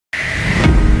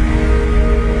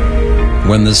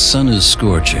When the sun is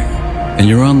scorching and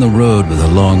you're on the road with a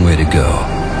long way to go,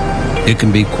 it can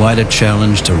be quite a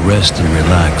challenge to rest and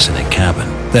relax in a cabin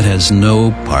that has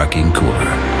no parking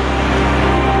cooler.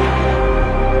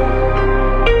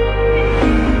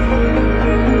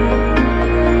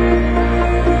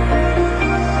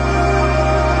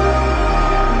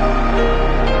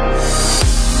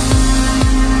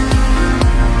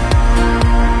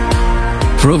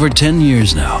 For over 10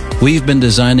 years now, we've been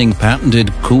designing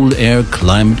patented cool air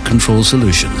climate control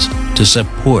solutions to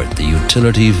support the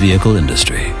utility vehicle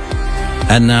industry.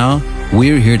 And now,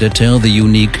 we're here to tell the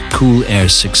unique cool air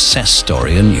success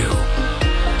story anew.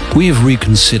 We have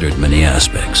reconsidered many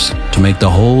aspects to make the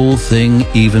whole thing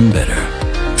even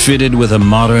better. Fitted with a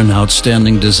modern,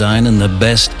 outstanding design and the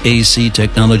best AC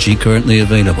technology currently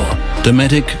available,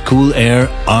 Dometic Coolair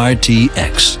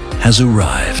RTX has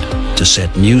arrived to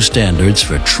set new standards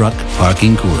for truck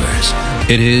parking coolers.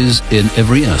 It is, in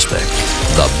every aspect,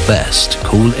 the best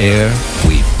cool air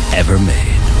we've ever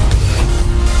made.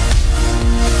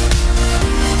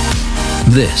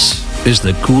 This is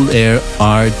the Coolair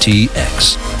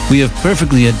RTX. We have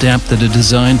perfectly adapted a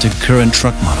design to current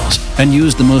truck models and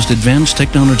used the most advanced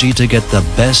technology to get the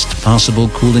best possible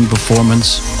cooling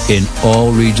performance in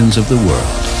all regions of the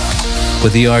world.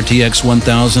 With the RTX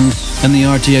 1000 and the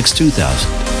RTX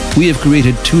 2000, we have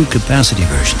created two capacity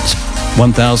versions,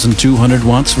 1,200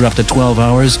 watts for up to 12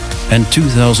 hours and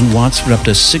 2,000 watts for up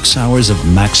to 6 hours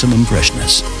of maximum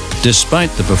freshness. Despite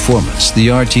the performance, the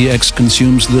RTX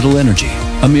consumes little energy,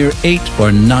 a mere 8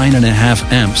 or 9.5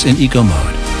 amps in eco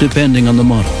mode, depending on the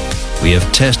model. We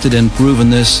have tested and proven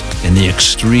this in the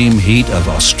extreme heat of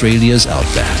Australia's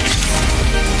outback.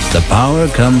 The power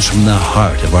comes from the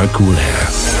heart of our cool air,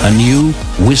 a new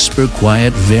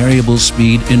whisper-quiet variable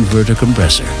speed inverter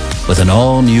compressor with an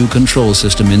all-new control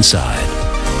system inside.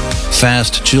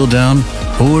 Fast chill-down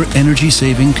or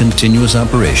energy-saving continuous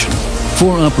operation.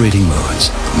 4 operating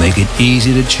modes make it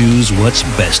easy to choose what's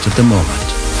best at the moment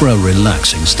for a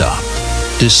relaxing stop.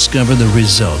 Discover the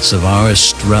results of our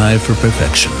strive for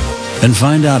perfection and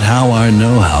find out how our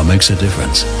know-how makes a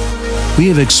difference. We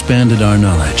have expanded our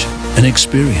knowledge and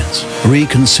experience,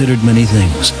 reconsidered many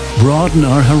things, broaden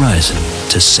our horizon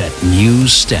to set new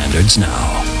standards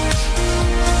now.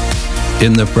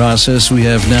 In the process, we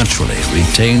have naturally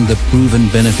retained the proven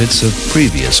benefits of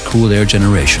previous cool air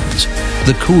generations,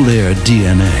 the cool air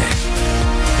DNA.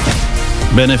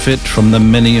 Benefit from the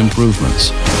many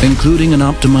improvements, including an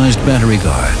optimized battery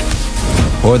guard,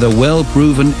 or the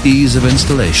well-proven ease of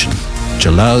installation, which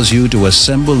allows you to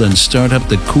assemble and start up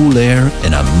the cool air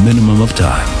in a minimum of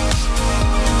time.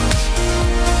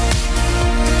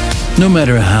 No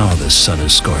matter how the sun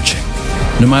is scorching,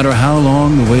 no matter how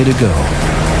long the way to go,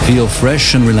 feel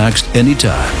fresh and relaxed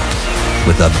anytime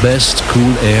with the best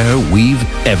cool air we've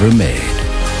ever made.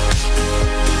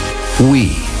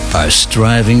 We are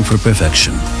striving for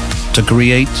perfection to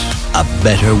create a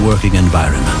better working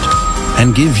environment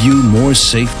and give you more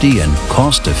safety and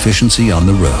cost efficiency on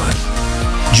the road.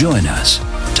 Join us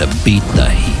to beat the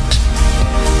heat.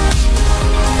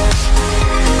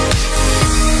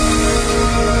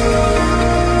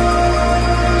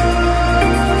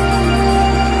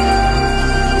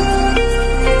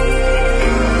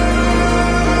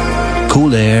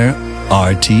 Coolair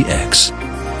RTX.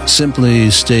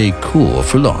 Simply stay cool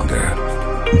for longer.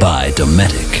 By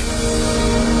Dometic.